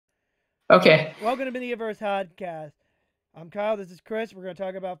Okay. Welcome to Miniverse Podcast. I'm Kyle. This is Chris. We're going to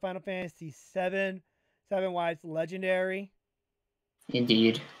talk about Final Fantasy VII. Why it's legendary.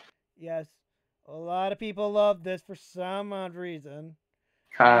 Indeed. Yes, a lot of people love this for some odd reason.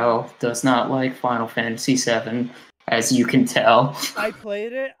 Kyle does not like Final Fantasy VII, as you can tell. I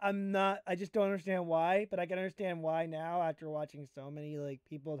played it. I just don't understand why, but I can understand why now after watching so many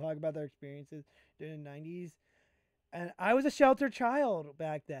people talk about their experiences during the 90s. And I was a sheltered child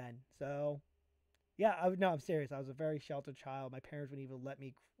back then. So, yeah, I'm serious. I was a very sheltered child. My parents wouldn't even let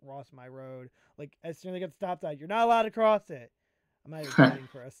me cross my road. Like, as soon as I got the stop sign, you're not allowed to cross it. I'm not even kidding,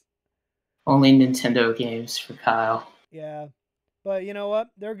 Chris. Only Nintendo games for Kyle. Yeah. But you know what?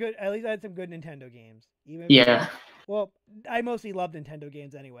 They're good. At least I had some good Nintendo games. Yeah. Well, I mostly loved Nintendo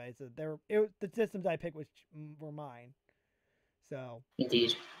games anyway, so the systems I picked were mine. So,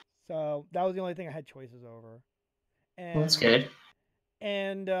 Indeed. so that was the only thing I had choices over. Well, that's And good.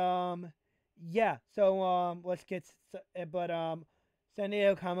 and yeah. So let's get. But San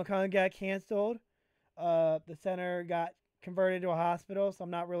Diego Comic Con got canceled. The center got converted to a hospital, so I'm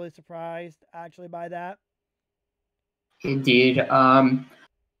not really surprised actually by that. Indeed.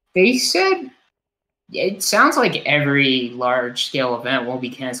 They said it sounds like every large scale event will be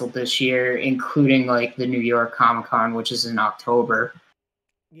canceled this year, including like the New York Comic Con, which is in October.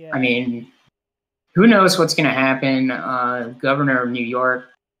 Yeah. I mean, who knows what's going to happen? Governor of New York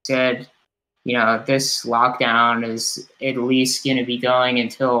said, this lockdown is at least going to be going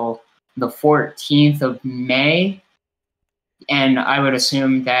until the 14th of May. And I would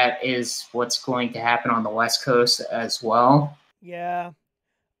assume that is what's going to happen on the West Coast as well. Yeah.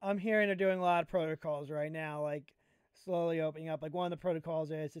 I'm hearing they're doing a lot of protocols right now, like slowly opening up. Like one of the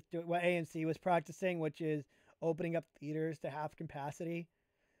protocols is just what AMC was practicing, which is opening up theaters to half capacity.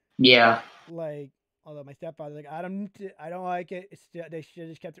 Yeah. Like, although my stepfather's like, I don't like it. They should have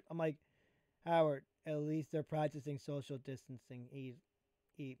just kept it. I'm like, Howard, at least they're practicing social distancing.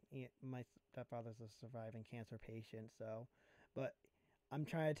 My stepfather's a surviving cancer patient, so, but I'm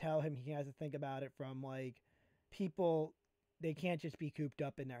trying to tell him he has to think about it from like people. They can't just be cooped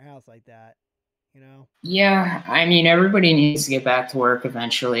up in their house like that, you know? Yeah. I mean, everybody needs to get back to work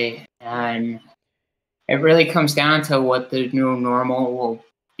eventually. And it really comes down to what the new normal will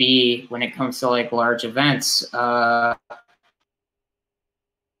be when it comes to like large events. How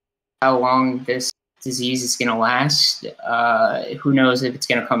long this disease is going to last. Who knows if it's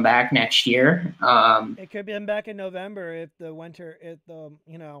going to come back next year? It could be back in November if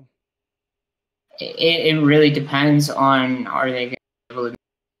it really depends on are they going to be able to get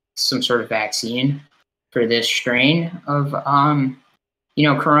some sort of vaccine for this strain of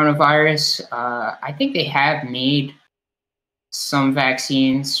coronavirus. I think they have made some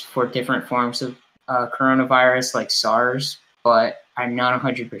vaccines for different forms of coronavirus like SARS, but I'm not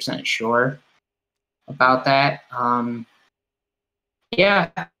 100% sure about that. Yeah.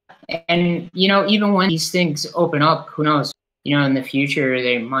 And, even when these things open up, who knows? In the future,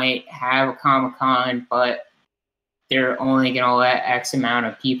 they might have a Comic Con, but they're only going to let X amount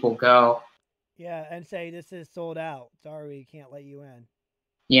of people go. Yeah, and say this is sold out. Sorry, we can't let you in.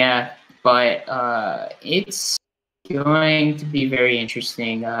 Yeah, but it's going to be very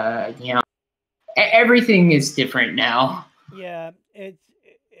interesting. Everything is different now. Yeah, it's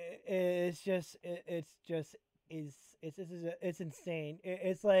insane.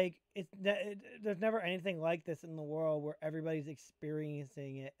 There's never anything like this in the world where everybody's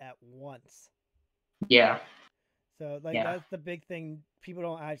experiencing it at once. Yeah. So that's the big thing people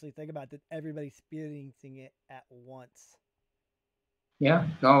don't actually think about, that everybody's experiencing it at once. Yeah,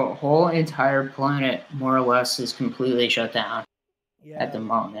 the whole entire planet more or less is completely shut down at the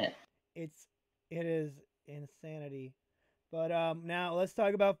moment. It is insanity. But now let's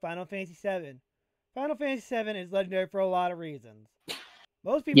talk about Final Fantasy VII. Final Fantasy VII is legendary for a lot of reasons.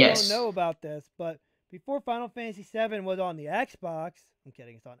 Most people don't know about this, but before Final Fantasy VII was on the Xbox, I'm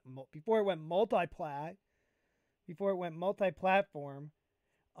kidding, it's on before it went multi-platform,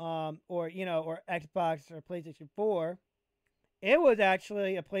 or Xbox or PlayStation 4, it was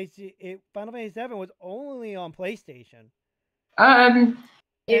actually Final Fantasy VII was only on PlayStation.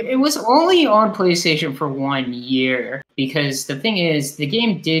 It was only on PlayStation for 1 year because the thing is, the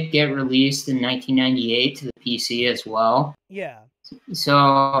game did get released in 1998 to the PC as well. Yeah.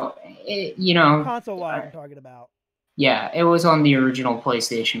 So, console-wise, I'm talking about. Yeah, it was on the original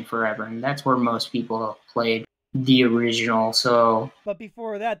PlayStation forever, and that's where most people played the original. So, but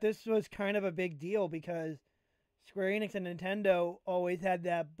before that, this was kind of a big deal because Square Enix and Nintendo always had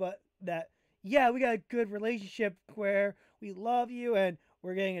yeah, we got a good relationship where we love you and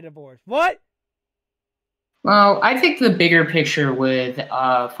we're getting a divorce. What? Well, I think the bigger picture with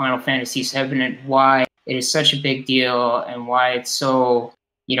Final Fantasy VII and why it is such a big deal and why it's so,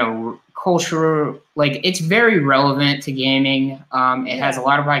 cultural, like it's very relevant to gaming. It has a Yeah.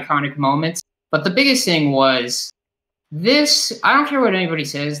 lot of iconic moments. But the biggest thing was this, I don't care what anybody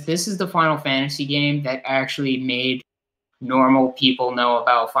says, this is the Final Fantasy game that actually made normal people know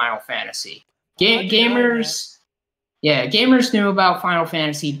about Final Fantasy. I'm not denying that. Gamers knew about Final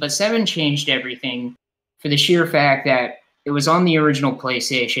Fantasy, but 7 changed everything for the sheer fact that it was on the original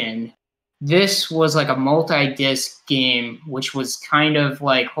PlayStation. This was like a multi-disc game, which was kind of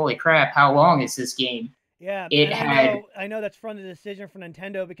like, holy crap, how long is this game? Yeah, It and had, I know that's from the decision for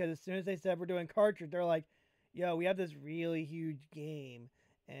Nintendo because as soon as they said we're doing cartridge, they're like, "Yo, we have this really huge game,"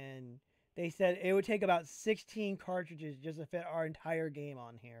 and they said it would take about 16 cartridges just to fit our entire game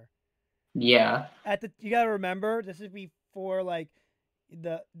on here. yeah, You gotta remember this is before like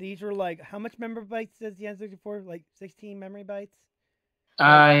these were like how much memory bytes does the N64? Like 16 memory bytes.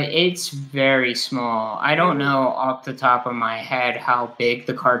 Like it's very small. I they don't were know off the top of my head how big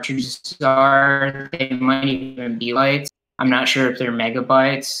the cartridges are. They might even be bytes. I'm not sure if they're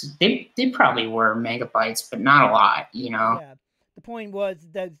megabytes. They probably were megabytes, but not a lot. yeah. The point was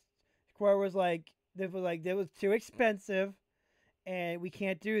that Square was like it was too expensive and we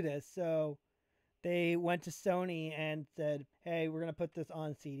can't do this. So they went to Sony and said, "Hey, we're gonna put this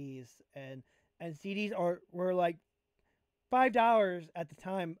on CDs." And CDs were like $5 at the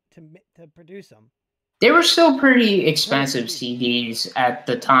time to produce them. They were still pretty expensive CDs at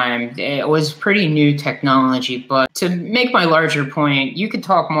the time. It was pretty new technology, but to make my larger point, you could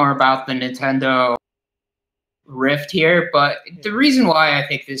talk more about the Nintendo Rift here, but the reason why I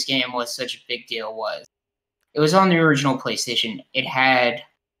think this game was such a big deal was it was on the original PlayStation. It had,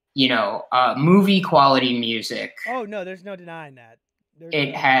 movie quality music. Oh no, there's no denying that.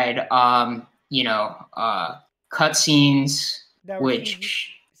 It had, cutscenes, That were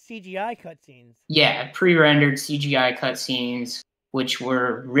which CGI cutscenes. yeah, pre-rendered CGI cutscenes, which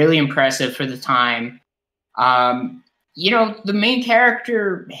were really impressive for the time. The main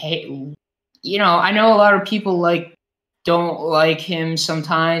character, hey, I know a lot of people don't like him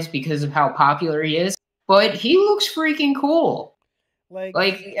sometimes because of how popular he is, but he looks freaking cool.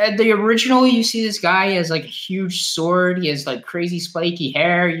 Like at the original, you see this guy, he has like a huge sword, he has like crazy spiky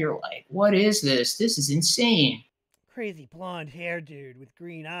hair. You're like, what is this? This is insane. Crazy blonde hair dude with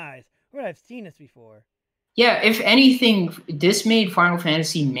green eyes. Where I've seen this before. Yeah, if anything, this made Final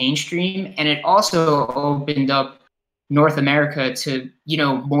Fantasy mainstream, and it also opened up North America to,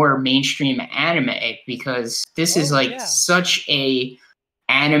 more mainstream anime because this is like such a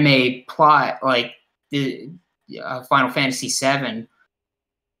anime plot, like the Final Fantasy VII.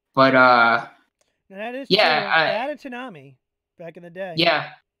 But now that is yeah, true. They added Tanami back in the day.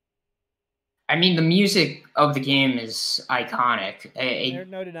 Yeah, I mean the music of the game is iconic. There's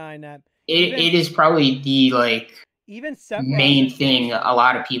no denying that. It is probably the even main thing a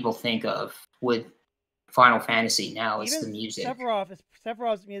lot of people think of with Final Fantasy now. It's the music.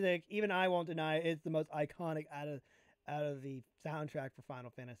 Sephiroth's music, even I won't deny, is the most iconic out of the soundtrack for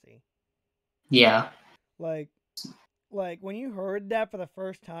Final Fantasy. Yeah. Like when you heard that for the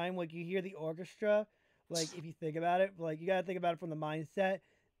first time, like you hear the orchestra, like if you think about it, like you gotta think about it from the mindset.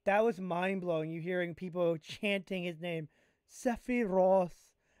 That was mind blowing. You hearing people chanting his name, Sephiroth,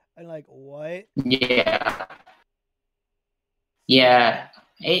 and like what? Yeah. Yeah,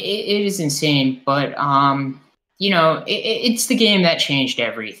 it is insane, but it's the game that changed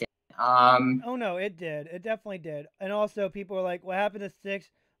everything. Oh no, it did. It definitely did. And also, people were like, "What happened to 6,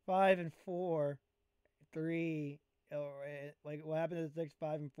 5, and 4, 3? Or like, what happened to 6,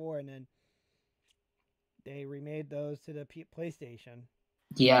 5, and 4?" And then they remade those to the PlayStation.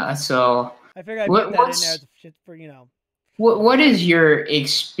 Yeah, so I figured I'd put that in there as shit for What is your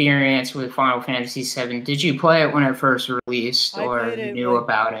experience with Final Fantasy VII? Did you play it when it first released, or knew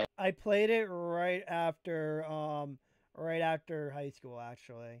about it? I played it right after high school,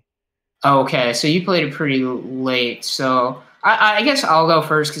 actually. Okay, so you played it pretty late. So I guess I'll go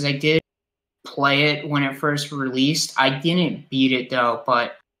first because I did play it when it first released. I didn't beat it though,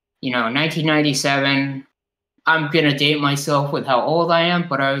 but 1997. I'm gonna date myself with how old I am,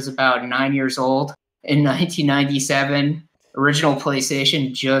 but I was about 9 years old in 1997. Original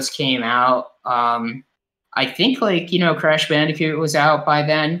PlayStation just came out. I think Crash Bandicoot was out by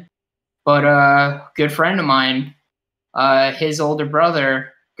then, but a good friend of mine, his older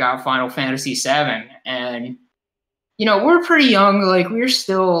brother got Final Fantasy VII, and we're pretty young. Like we're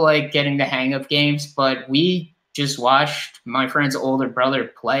still getting the hang of games, but we just watched my friend's older brother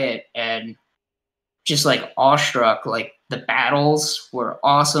play it and just awestruck. Like the battles were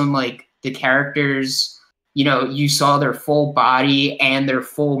awesome. Like the characters you saw their full body and their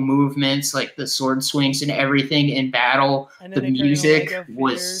full movements, like the sword swings and everything in battle. And The then they turn into music Lego figures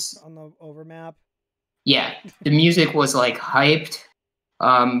was, on the overmap. yeah, the music was like hyped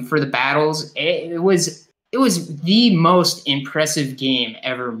for the battles. It was the most impressive game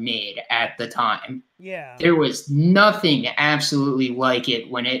ever made at the time. Yeah. There was nothing absolutely like it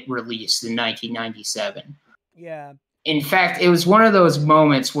when it released in 1997. Yeah. In fact, it was one of those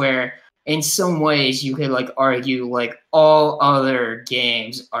moments where in some ways you could like argue like all other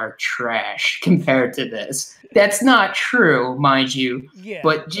games are trash compared to this. That's not true, mind you, Yeah.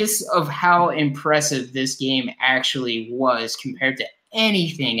 but just of how impressive this game actually was compared to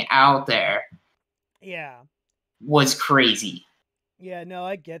anything out there Yeah. was crazy. Yeah, no,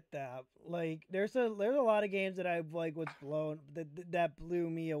 I get that. Like, there's a lot of games that I've like was blown that blew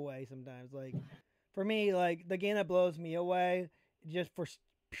me away sometimes. Like, for me, like the game that blows me away just for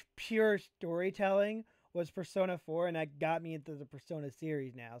pure storytelling was Persona 4, and that got me into the Persona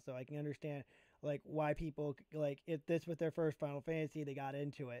series now, so I can understand like why people like if this was their first Final Fantasy, they got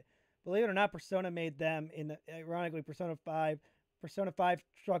into it. Believe it or not, Persona made them ironically Persona 5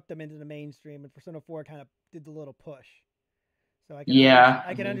 struck them into the mainstream, and Persona 4 kind of did the little push. So Yeah,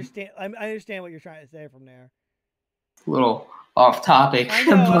 I can understand. I understand what you're trying to say from there. a little off topic, I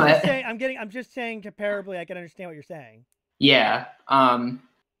know. I'm just but saying. I'm just saying comparably. I can understand what you're saying. yeah.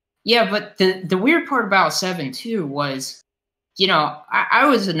 Yeah, but the weird part about 7 too was, I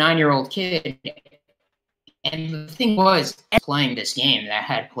was a 9-year-old kid, and the thing was, playing this game that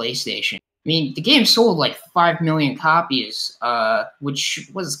had PlayStation. I mean, the game sold like 5 million copies, which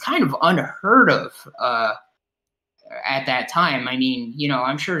was kind of unheard of at that time. I mean,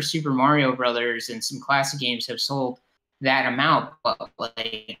 I'm sure Super Mario Brothers and some classic games have sold that amount, but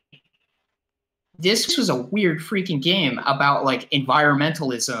like this was a weird freaking game about like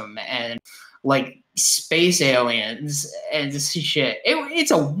environmentalism and like space aliens and this shit.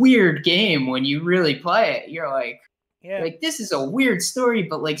 It's a weird game when you really play it. You're Yeah. this is a weird story,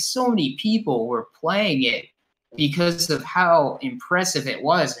 but like so many people were playing it because of how impressive it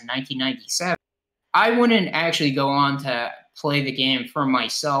was in 1997. I wouldn't actually go on to play the game for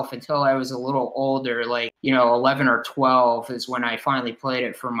myself until I was a little older, like, 11 or 12 is when I finally played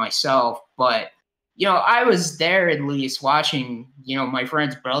it for myself. But, I was there at least watching, my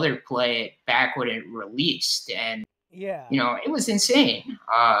friend's brother play it back when it released. And, Yeah. it was insane.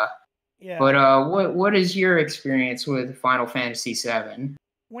 Yeah. But what is your experience with Final Fantasy VII?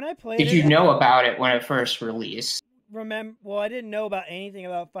 When I played Did it, you know about it when it first released? well, I didn't know about anything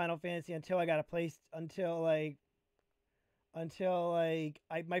about Final Fantasy until I got a place until my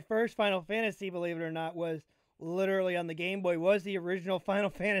first Final Fantasy, believe it or not, was literally on the Game Boy. Was the original Final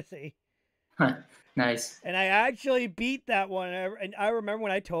Fantasy. Nice. And I actually beat that one. And I remember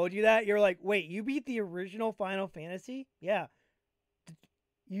when I told you that, you're like, wait, you beat the original Final Fantasy? Yeah.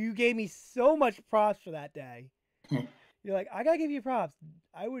 You gave me so much props for that day. You're like, I gotta give you props.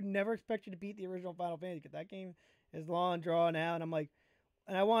 I would never expect you to beat the original Final Fantasy because that game is long, drawn out. And I'm like,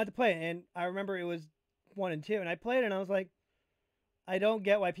 and I wanted to play it. And I remember it was 1 and 2. And I played it and I was like, I don't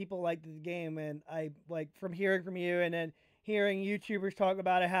get why people like this game. And I, like, from hearing from you and then hearing YouTubers talk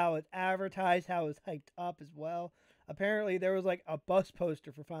about it, how it's advertised, how it's hyped up as well. Apparently, there was like a bus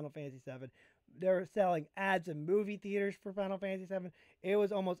poster for Final Fantasy VII. They were selling ads in movie theaters for Final Fantasy VII. It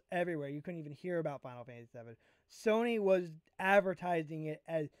was almost everywhere. You couldn't even hear about Final Fantasy VII. Sony was advertising it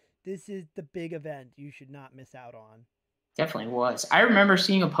as this is the big event you should not miss out on. Definitely was. I remember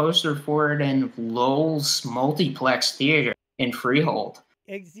seeing a poster for it in Lowell's Multiplex Theater in Freehold.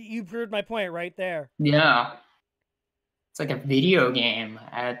 You proved my point right there. Yeah. It's like a video game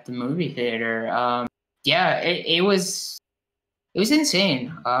at the movie theater. Yeah, it was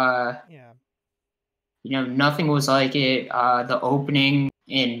insane. Yeah. Nothing was like it. The opening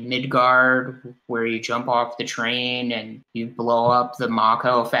in Midgard, where you jump off the train and you blow up the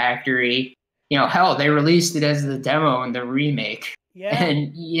Mako factory. Hell, they released it as the demo in the remake. Yeah.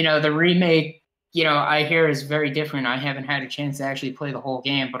 And, the remake, I hear is very different. I haven't had a chance to actually play the whole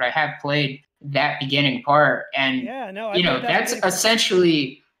game, but I have played that beginning part. And, yeah, no, that's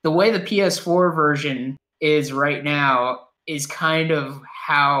essentially the way the PS4 version is right now is kind of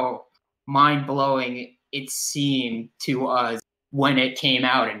how mind-blowing it seemed to us when it came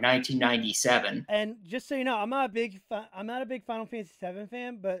out in 1997. And just so you know, I'm not a big Final Fantasy VII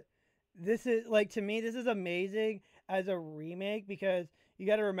fan, but this is like to me this is amazing as a remake because you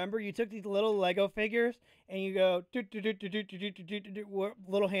got to remember you took these little Lego figures and you go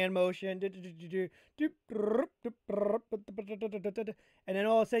little hand motion and then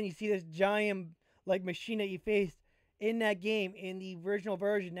all of a sudden you see this giant like machine that you face in that game in the original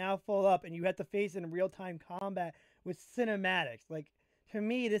version now full up, and you have to face it in real time combat with cinematics. Like, to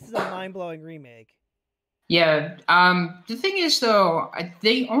me, this is a mind blowing remake. Yeah. The thing is, though,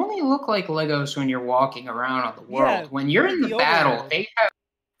 they only look like Legos when you're walking around on the world. Yeah, When you're in the battle, overworld.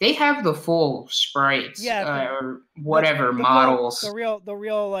 they have the full sprites Yeah, or whatever the full, models. the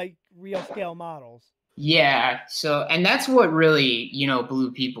real like real scale models. Yeah. So, and that's what really,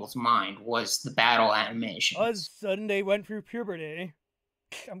 blew people's mind was the battle All of a animations. sudden, they went through puberty.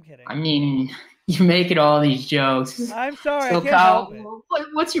 I'm kidding. I mean, you're making all these jokes. I'm sorry, I So, can't help it. Kyle,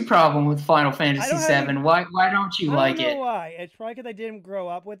 what's your problem with Final Fantasy VII? Why don't you I like don't know it? why. It's probably because I didn't grow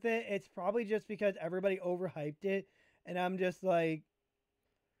up with it. It's probably just because everybody overhyped it, and I'm just like,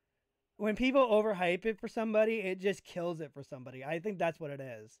 when people overhype it for somebody, it just kills it for somebody. I think that's what it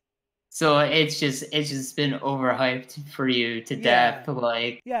is. So it's just been overhyped for you to death,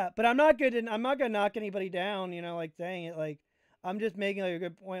 like. Yeah, but I'm not good, and I'm not gonna knock anybody down. Like saying it. Like, I'm just making like a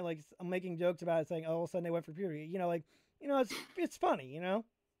good point. Like, I'm making jokes about it, saying, "Oh, all of a sudden they went for puberty." It's funny.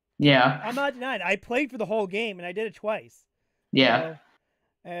 Yeah. I'm not denying. I played for the whole game, and I did it twice. Yeah.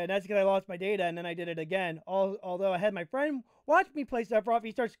 And that's because I lost my data, and then I did it again. Although I had my friend watch me play Sephiroth,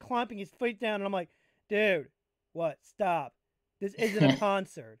 he starts clomping his feet down, and I'm like, dude, what? Stop. This isn't a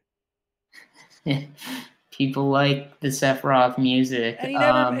concert. People like the Sephiroth music.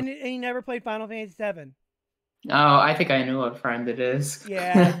 And he never played Final Fantasy VII. Oh, I think I know what friend it is.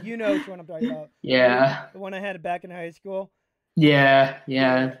 Yeah, you know which one I'm talking about. Yeah. The one I had back in high school. Yeah.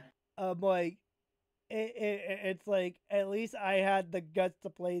 Like, it's like, at least I had the guts to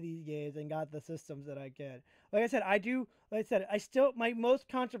play these games and got the systems that I could. Like I said, my most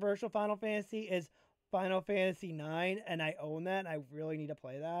controversial Final Fantasy is Final Fantasy IX, and I own that, and I really need to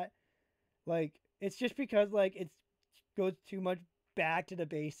play that. Like, it's just because, like, it goes too much back to the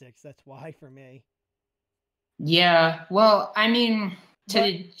basics. That's why for me. Yeah, well, I mean,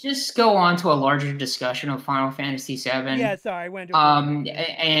 to just go on to a larger discussion of Final Fantasy VII. Yeah, sorry, I went to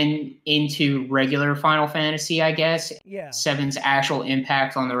and into regular Final Fantasy, I guess. Yeah. VII's actual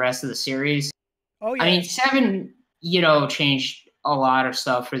impact on the rest of the series. Oh yeah. I mean, VII, changed a lot of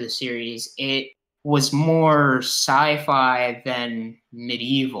stuff for the series. It was more sci-fi than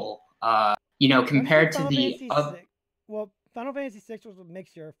medieval. Compared to the Final Fantasy VI was a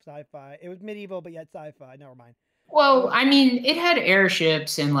mixture of sci-fi. It was medieval, but yet sci-fi. Never mind. Well, I mean, it had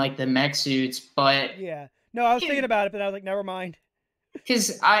airships and like the mech suits, but yeah. No, I was thinking about it, but I was like, never mind.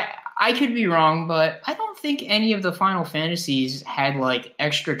 Because I could be wrong, but I don't think any of the Final Fantasies had like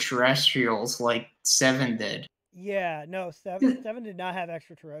extraterrestrials like 7 did. Yeah, no, 7 did not have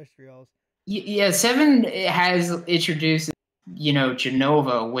extraterrestrials. Yeah, 7 has introduced,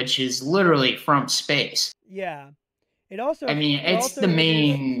 Genova, which is literally from space. Yeah. It's the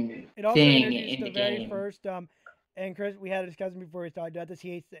main thing in the very game. First, and Chris, we had a discussion before we started about this.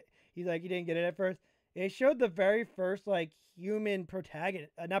 He's like, you didn't get it at first. It showed the very first like human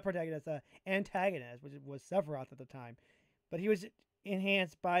antagonist, which was Sephiroth at the time, but he was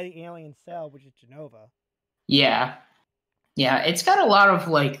enhanced by the alien cell, which is Genova. Yeah, it's got a lot of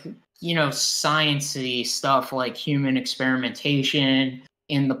like sciencey stuff, like human experimentation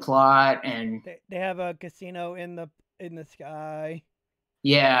in the plot, and they have a casino in the sky.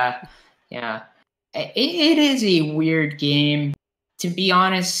 Yeah. It is a weird game. To be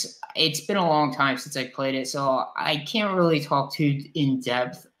honest, it's been a long time since I played it, so I can't really talk too in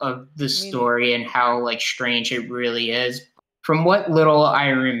depth of the story and how like strange it really is. From what little I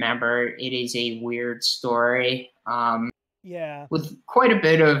remember, it is a weird story. With quite a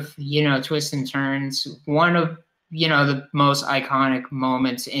bit of, twists and turns. One of, the most iconic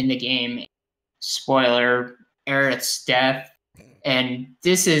moments in the game, spoiler, Aerith's death. And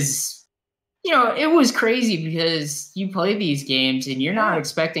this is, it was crazy because you play these games and you're not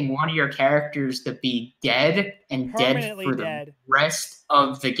expecting one of your characters to be dead and dead for the rest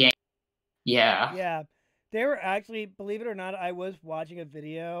of the game. Yeah. Yeah. They were actually, believe it or not, I was watching a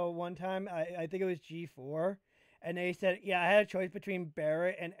video one time. I think it was G4. And they said, I had a choice between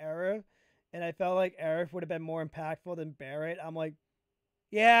Barrett and Aerith. And I felt like Aerith would have been more impactful than Barrett. I'm like,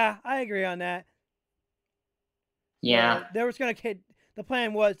 yeah, I agree on that. Yeah. So the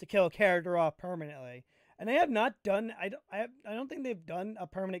plan was to kill a character off permanently. And they have not done, I don't think they've done a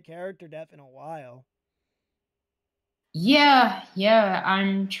permanent character death in a while. Yeah,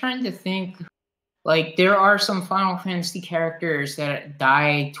 I'm trying to think. Like, there are some Final Fantasy characters that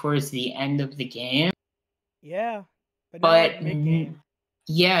die towards the end of the game. Yeah, but like mid-game.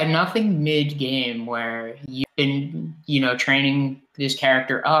 Yeah, nothing mid-game where you've been, training this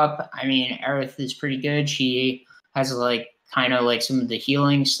character up. I mean, Aerith is pretty good. She has like kind of like some of the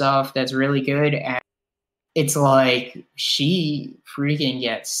healing stuff that's really good, and it's like she freaking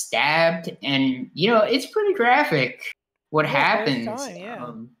gets stabbed, and it's pretty graphic what happens.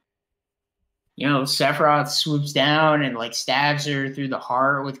 Time, yeah. Sephiroth swoops down and like stabs her through the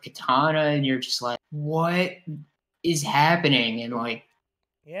heart with katana, and you're just like, what is happening? And like,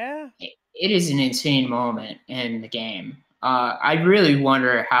 yeah, it is an insane moment in the game. I really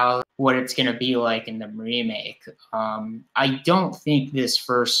wonder what it's going to be like in the remake. I don't think this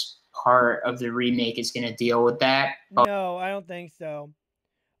first part of the remake is going to deal with that. No, I don't think so.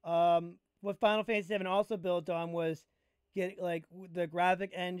 What Final Fantasy VII also built on was get like the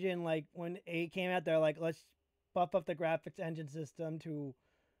graphic engine. Like when 8 came out, they're like, let's buff up the graphics engine system to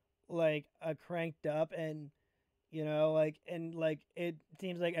like a cranked up, and it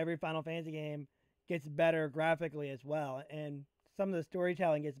seems like every Final Fantasy game gets better graphically as well, and some of the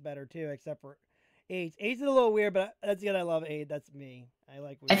storytelling gets better too, except for 8. 8's a little weird, but that's good. I love 8. That's me.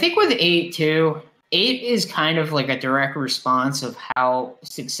 I think with 8 too. 8 is kind of like a direct response of how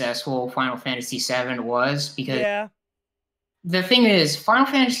successful Final Fantasy VII was, because the thing is, Final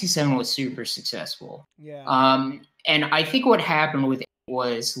Fantasy VII was super successful. Yeah. And I think what happened with it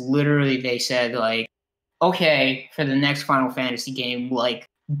was literally they said like, okay, for the next Final Fantasy game, like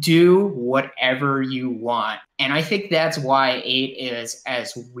do whatever you want. And I think that's why 8 is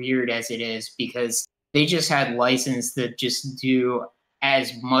as weird as it is, because they just had license to just do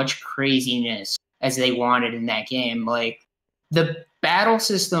as much craziness as they wanted in that game. Like the battle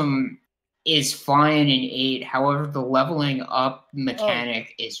system is fine in 8. However, the leveling up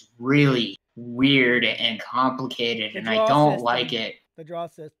mechanic is really weird and complicated, and I don't like it. The draw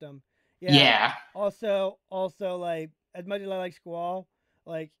system. Yeah. Also, like as much as I like Squall,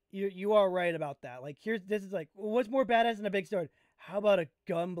 like you are right about that. Like this is like, what's more badass than a big sword? How about a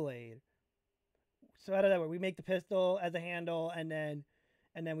gun blade? So how does that work? We make the pistol as a handle, and then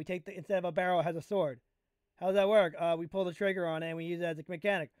we take instead of a barrel, it has a sword. How does that work? We pull the trigger on it and we use it as a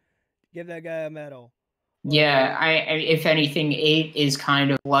mechanic. Give that guy a medal. Yeah, I if anything, 8 is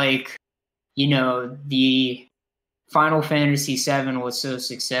kind of like, the Final Fantasy VII was so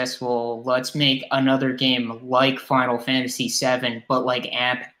successful. Let's make another game like Final Fantasy VII, but like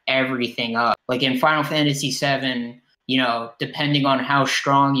amp everything up. Like in Final Fantasy VII, depending on how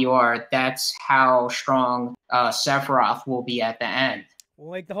strong you are, that's how strong Sephiroth will be at the end.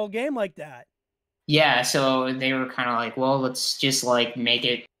 We'll make the whole game like that. Yeah, so they were kind of like, well, let's just like make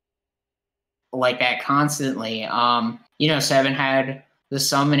it like that constantly. 7 had the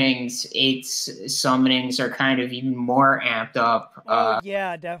summonings. 8's summonings are kind of even more amped up.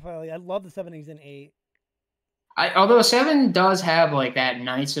 Yeah, definitely. I love the summonings in 8. Although 7 does have like that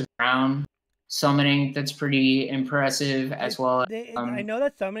Knights of Round summoning that's pretty impressive as well. I know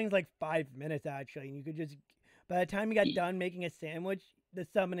that summoning's like 5 minutes actually, and you could just, by the time you got done making a sandwich, the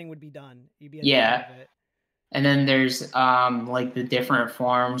summoning would be done. You'd be at the end of it. And then there's like the different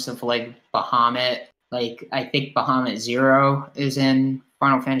forms of like Bahamut. Like I think Bahamut 0 is in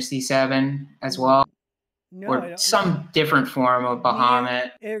Final Fantasy VII as well. No, or some different form of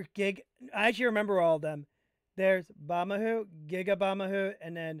Bahamut. I actually remember all of them. There's Bahamut, Giga Bahamut,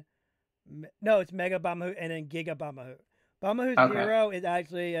 and then it's Mega Bahamut and then Giga Bahamut. Bahamut 0 is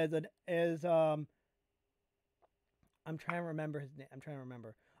actually I'm trying to remember his name.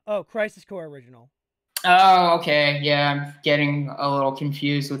 Oh, Crisis Core original. Oh, okay. Yeah, I'm getting a little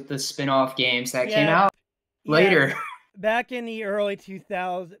confused with the spin-off games that came out later. Back in the early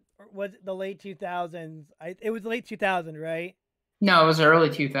 2000s, was it the late 2000s? It was late 2000, right? No, it was early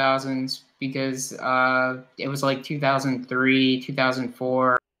 2000s because it was like 2003,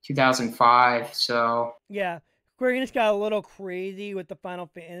 2004, 2005. So yeah, Square Enix got a little crazy with the Final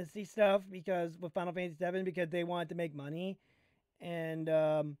Fantasy stuff with Final Fantasy VII because they wanted to make money, and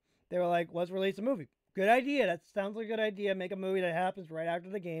they were like, "Let's release a movie." Good idea. That sounds like a good idea. Make a movie that happens right after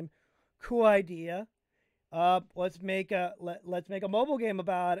the game. Cool idea. Let's make a mobile game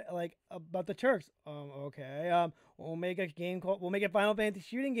about the Turks. Okay. We'll make a Final Fantasy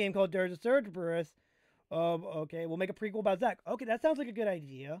shooting game called Dirge of Cerberus. Okay. We'll make a prequel about Zack. Okay, that sounds like a good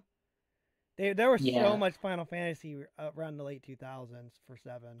idea. There was so much Final Fantasy around the late 2000s for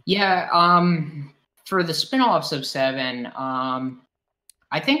 7. Yeah. For the spin-offs of 7,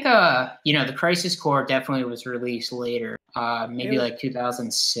 I think the Crisis Core definitely was released later. Maybe like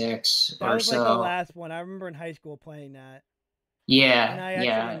 2006 or so. That was like the last one. I remember in high school playing that. Yeah. And I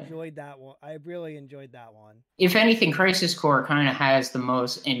actually enjoyed that one. I really enjoyed that one. If anything, Crisis Core kind of has the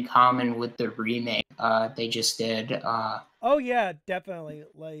most in common with the remake they just did. Oh yeah, definitely.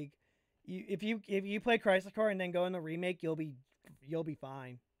 Like if you play Crisis Core and then go in the remake, you'll be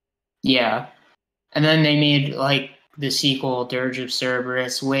fine. Yeah. And then they made like the sequel, Dirge of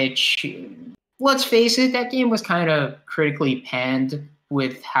Cerberus, which let's face it, that game was kind of critically panned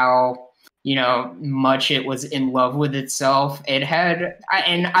with how, much it was in love with itself. And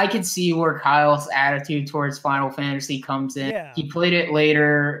I could see where Kyle's attitude towards Final Fantasy comes in. Yeah. He played it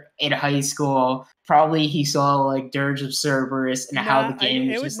later in high school. Probably he saw like Dirge of Cerberus and how the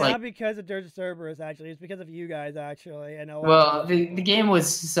game it was just not like. because of Dirge of Cerberus, actually. It's because of you guys, actually. And Well, the game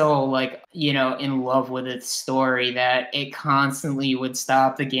was so like, in love with its story that it constantly would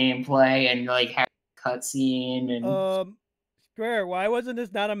stop the gameplay and like have a cutscene and Square, why wasn't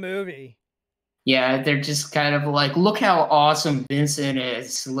this not a movie? yeah, they're just kind of like, look how awesome Vincent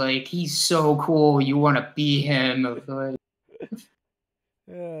is. Like, he's so cool. You want to be him. Like,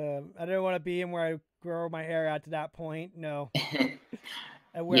 I didn't want to be him where I grow my hair out to that point. No.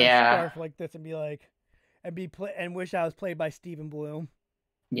 I wear a yeah, scarf like this and be like, and wish I was played by Stephen Bloom.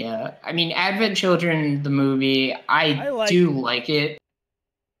 yeah. I mean, Advent Children, the movie, I do like it,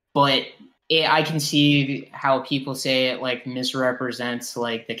 but I can see how people say it like misrepresents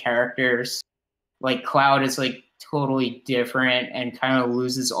like the characters. Like Cloud is like totally different and kind of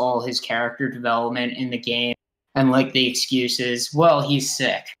loses all his character development in the game. And like the excuses, well, he's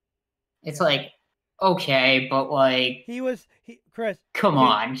sick. It's like, okay, but like Chris. Come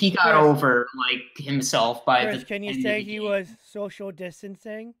on, he got over like himself by Chris, can you say he was social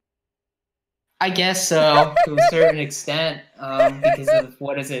distancing? I guess so, to a certain extent, because of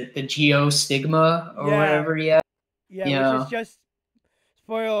what is it, the geostigma or whatever? Yeah, which is just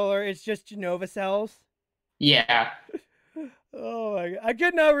spoiler alert. It's just Genova cells. Yeah. Oh my god, I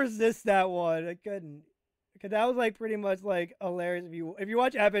could not resist that one. I couldn't. Because that was like pretty much like hilarious. If you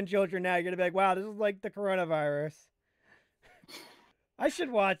watch Advent Children now, you're gonna be like, wow, this is like the coronavirus. I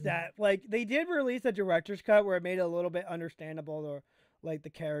should watch that. Like they did release a director's cut where it made it a little bit understandable, or like the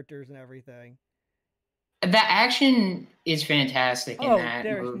characters and everything. The action is fantastic in that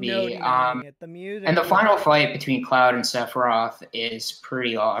movie. No denying it. The music and the final fight between Cloud and Sephiroth is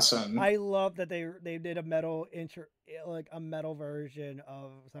pretty awesome. I love that they did a metal a metal version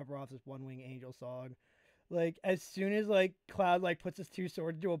of Sephiroth's One Wing Angel song. Like as soon as like Cloud like puts his two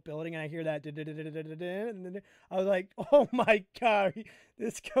swords into a building and I hear that, and then I was like, oh my god,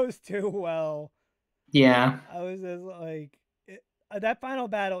 this goes too well. Yeah. I was just like, that final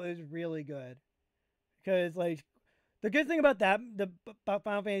battle is really good. Because like the good thing about about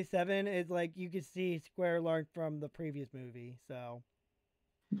Final Fantasy VII is like you can see Square learned from the previous movie, so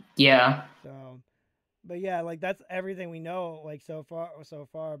yeah. So, but yeah, like that's everything we know like so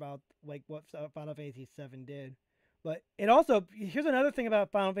far about like what Final Fantasy VII did. But it also here's another thing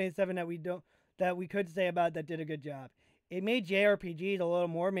about Final Fantasy VII that we could say about that did a good job. It made JRPGs a little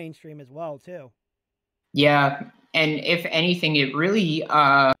more mainstream as well too. Yeah, and if anything, it really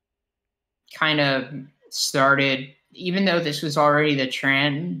kind of started, even though this was already the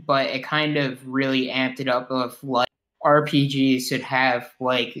trend, but it kind of really amped it up of like RPGs should have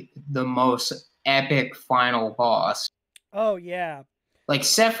like the most epic final boss. Oh yeah. Like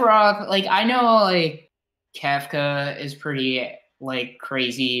Sephiroth, like I know like Kafka is pretty like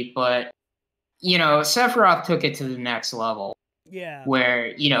crazy, but Sephiroth took it to the next level. Yeah.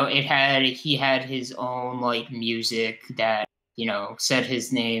 Where, he had his own like music that said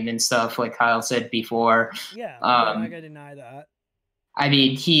his name and stuff, like Kyle said before. Yeah, I'm not gonna deny that. I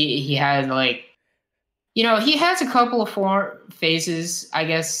mean, he had like, he has a couple of phases. I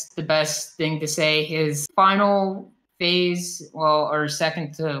guess the best thing to say, his final phase, or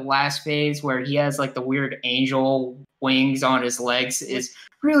second to last phase, where he has like the weird angel wings on his legs, is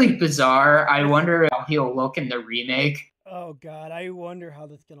really bizarre. I wonder how he'll look in the remake. Oh god, I wonder how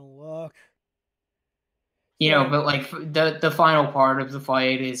that's gonna look. But like the final part of the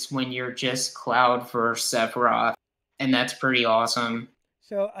fight is when you're just Cloud versus Sephiroth, and that's pretty awesome.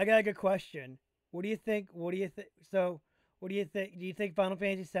 So I got a good question. What do you think? So what do you think? Do you think Final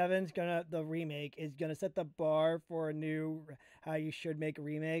Fantasy VII's the remake is gonna set the bar for a new how you should make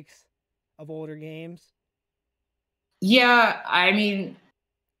remakes of older games? Yeah, I mean,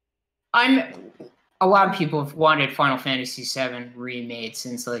 a lot of people have wanted Final Fantasy VII remade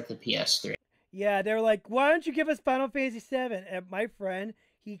since like the PS3. Yeah, they're like, why don't you give us Final Fantasy VII? And my friend,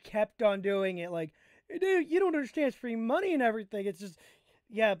 he kept on doing it. Like, dude, you don't understand. It's free money and everything. It's just,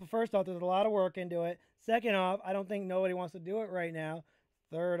 yeah. But first off, there's a lot of work into it. Second off, I don't think nobody wants to do it right now.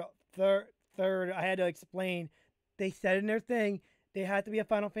 Third, I had to explain. They said in their thing they had to be a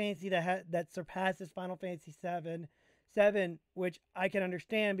Final Fantasy that surpasses Final Fantasy VII, which I can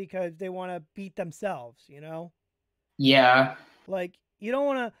understand because they want to beat themselves. Yeah. Like. You don't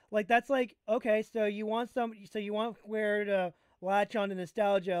want to like that's like okay, so you want where to latch on to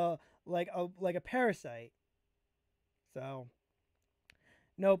nostalgia like a parasite. So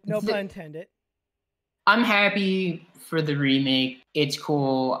no pun intended. I'm happy for the remake. It's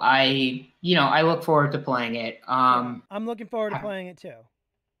cool. I look forward to playing it. Yeah, I'm looking forward to playing it too.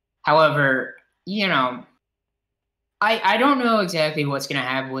 However, I don't know exactly what's going to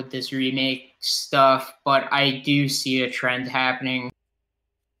happen with this remake stuff, but I do see a trend happening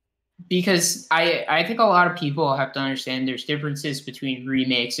because I think a lot of people have to understand there's differences between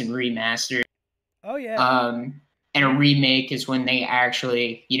remakes and remasters. Oh yeah. And a remake is when they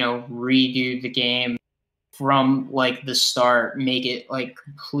actually, redo the game from like the start, make it like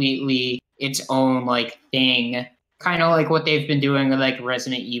completely its own like thing, kind of like what they've been doing with like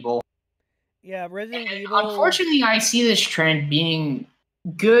Resident Evil. Yeah, Resident And Evil. unfortunately, I see this trend being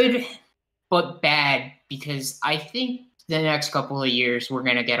good but bad because I think the next couple of years we're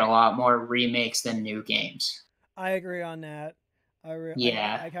gonna get a lot more remakes than new games. I agree on that.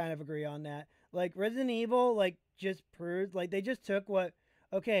 Yeah. I kind of agree on that. Like Resident Evil, like just proved like they just took what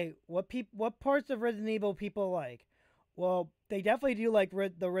parts of Resident Evil people like. Well, they definitely do like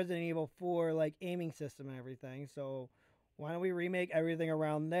the Resident Evil 4 like aiming system and everything. So why don't we remake everything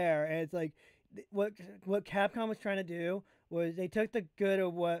around there? And it's like what Capcom was trying to do was they took the good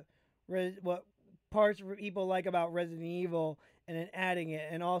of what parts people like about Resident Evil and then adding it,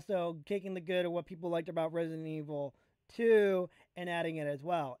 and also taking the good of what people liked about Resident Evil 2 and adding it as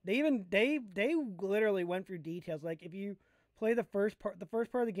well. They literally went through details. Like if you play the first part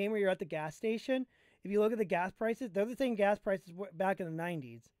of the game where you're at the gas station, if you look at the gas prices, they're the same gas prices back in the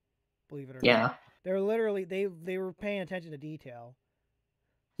 90s. Believe it or not, they're literally they were paying attention to detail.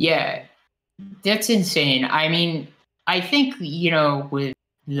 Yeah, that's insane. I mean, I think, with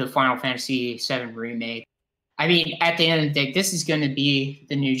the Final Fantasy VII remake, I mean, at the end of the day, this is going to be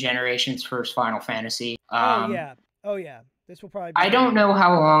the new generation's first Final Fantasy. Oh yeah. Oh yeah. This will probably be I don't know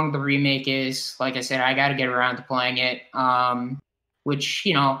how long the remake is. Like I said, I got to get around to playing it. Which,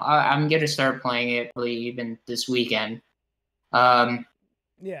 I'm going to start playing it probably even this weekend.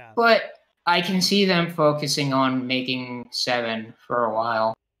 Yeah. But I can see them focusing on making 7 for a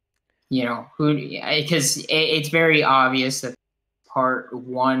while. Because it's very obvious that part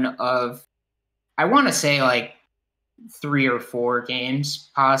 1 of, I want to say like 3 or 4 games,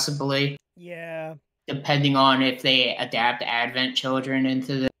 possibly. Yeah. Depending on if they adapt Advent Children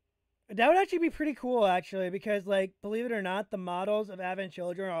into the. That would actually be pretty cool, actually, because, like, believe it or not, the models of Advent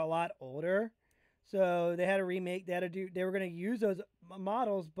Children are a lot older. So they had to remake. They were going to use those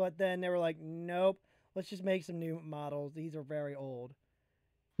models, but then they were like, nope, let's just make some new models. These are very old.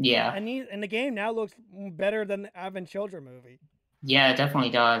 Yeah. And the game now looks better than the Advent Children movie. Yeah, it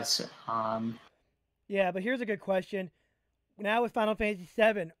definitely does. Yeah, but here's a good question. Now with Final Fantasy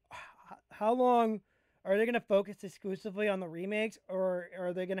VII, how long are they going to focus exclusively on the remakes, or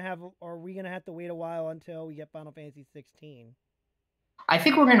are they going to have? Or are we going to have to wait a while until we get Final Fantasy 16? I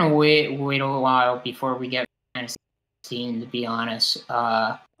think we're gonna wait a while before we get Fantasy 16. To be honest,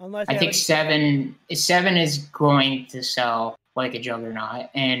 Unless I think seven is going to sell like a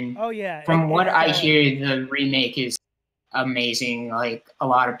juggernaut, and oh yeah, from what I hear, the remake is amazing. Like a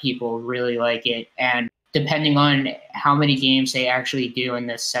lot of people really like it, and depending on how many games they actually do in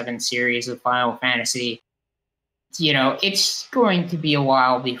this 7 series of Final Fantasy, it's going to be a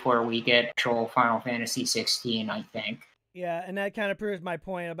while before we get actual Final Fantasy 16, I think. Yeah, and that kind of proves my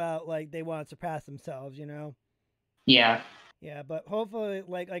point about like they want to surpass themselves, Yeah. Yeah, but hopefully,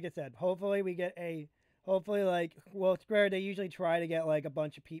 like I said, hopefully we get Square, they usually try to get like a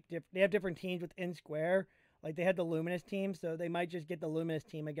bunch of people. They have different teams within Square. Like they had the Luminous team, so they might just get the Luminous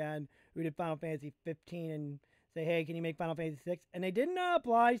team again, who did Final Fantasy 15, and say, hey, can you make Final Fantasy 6? And they did not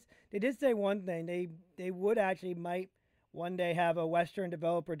oblige. They did say one thing. They would actually might one day have a Western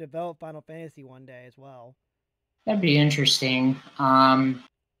developer develop Final Fantasy one day as well. That'd be interesting. Yeah.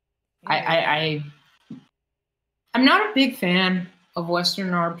 I'm not a big fan of Western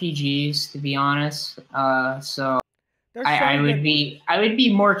RPGs, to be honest. So I would be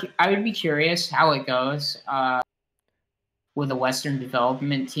curious how it goes with a Western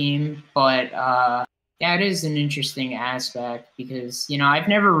development team. But that is an interesting aspect because I've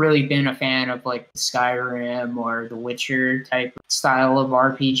never really been a fan of like Skyrim or The Witcher type style of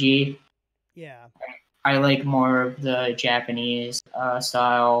RPG. Yeah. I like more of the Japanese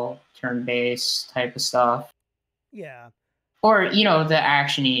style, turn-based type of stuff. Yeah. Or, the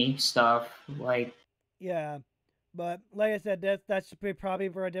action-y stuff. Like. Yeah. But like I said, that's probably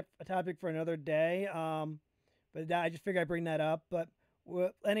for a topic for another day. But I just figured I'd bring that up. But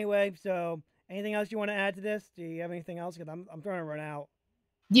anyway, so anything else you want to add to this? Do you have anything else? Because I'm trying to run out.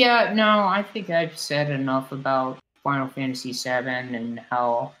 Yeah, no, I think I've said enough about Final Fantasy VII and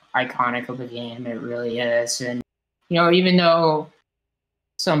how iconic of a game it really is. And, even though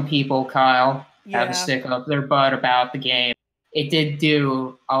some people, Kyle, have a Yeah. stick up their butt about the game. It did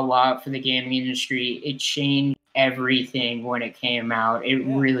do a lot for the gaming industry. It changed everything when it came out. It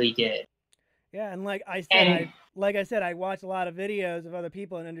Yeah. really did. Yeah, and And like I said, I watched a lot of videos of other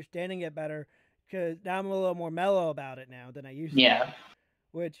people and understanding it better because now I'm a little more mellow about it now than I used to. yeah.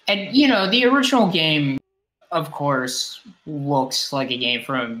 Which And you know, the original game, of course, looks like a game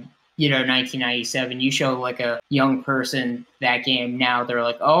from 1997. You show like a young person that game now, they're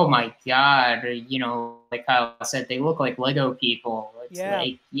like, oh my god, like Kyle said, they look like Lego people. It's yeah,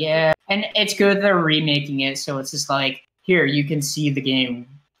 like, yeah, and it's good they're remaking it, so it's just like, here you can see the game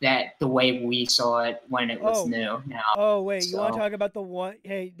that the way we saw it when it was oh new now. oh wait, you want to So talk about the one?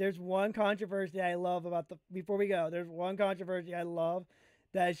 Hey, there's one controversy I love about the. Before we go, there's one controversy I love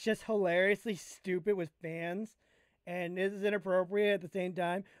that is just hilariously stupid with fans. And this is inappropriate at the same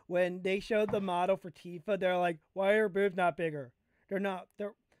time. When they showed the model for Tifa, they're like, "Why are her boobs not bigger? They're not.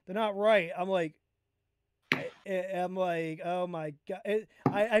 They're not right." I'm like, oh my god!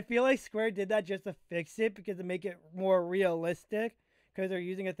 I feel like Square did that just to fix it because to make it more realistic because they're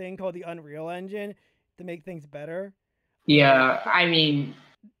using a thing called the Unreal Engine to make things better. yeah, I mean,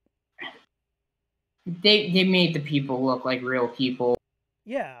 they made the people look like real people.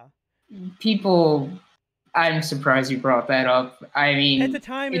 Yeah, People, I'm surprised you brought that up. I at the mean,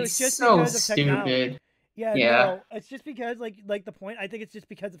 time it was it's just so because of technology. stupid. Yeah, Yeah, no, it's just because like the point. I think it's just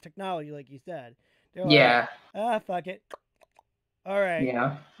because of technology, like you said. They're like, yeah, fuck it, all right.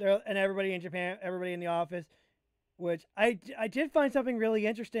 yeah. And everybody in Japan, everybody in the office, which I did find something really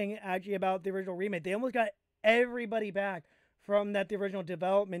interesting actually about the original remake. They almost got everybody back from the original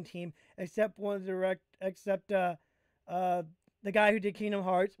development team except uh the guy who did Kingdom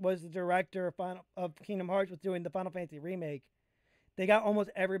Hearts was the director of Kingdom Hearts was doing the Final Fantasy remake. They got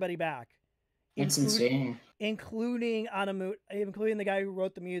almost everybody back, It's include insane. including the guy who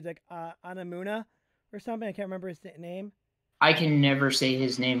wrote the music, Anamuna or something. I can't remember his name. I can never say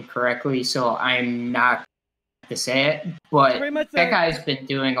his name correctly, so I'm not to say it. But Pretty much that the guy's been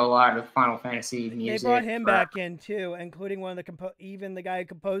doing a lot of Final Fantasy they brought music him forever. back in too, including one of even the guy who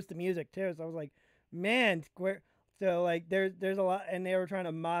composed the music too. So I was like, man, Square. So like, there's a lot, and they were trying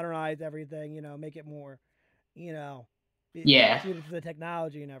to modernize everything, make it more, you know, Yeah, suited to the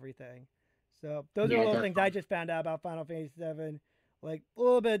technology and everything. So those are yeah, little things I definitely. just found out about Final Fantasy VII, like a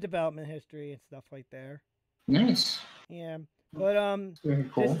little bit of development history and stuff like there. Nice. Yeah, but Very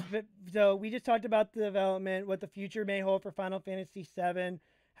this cool. is so we just talked about the development, what the future may hold for Final Fantasy VII,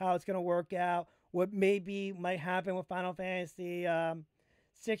 how it's gonna work out, what maybe might happen with Final Fantasy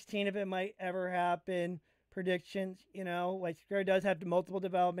 16 if it might ever happen. Predictions, like Square does have multiple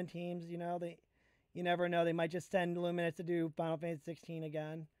development teams. You never know, they might just send Luminous to do Final Fantasy 16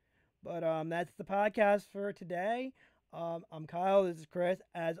 again. But that's the podcast for today. I'm Kyle. This is Chris.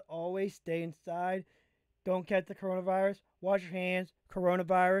 As always, stay inside. Don't catch the coronavirus. Wash your hands.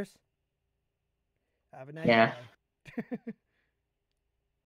 Coronavirus. Have a nice Yeah. day.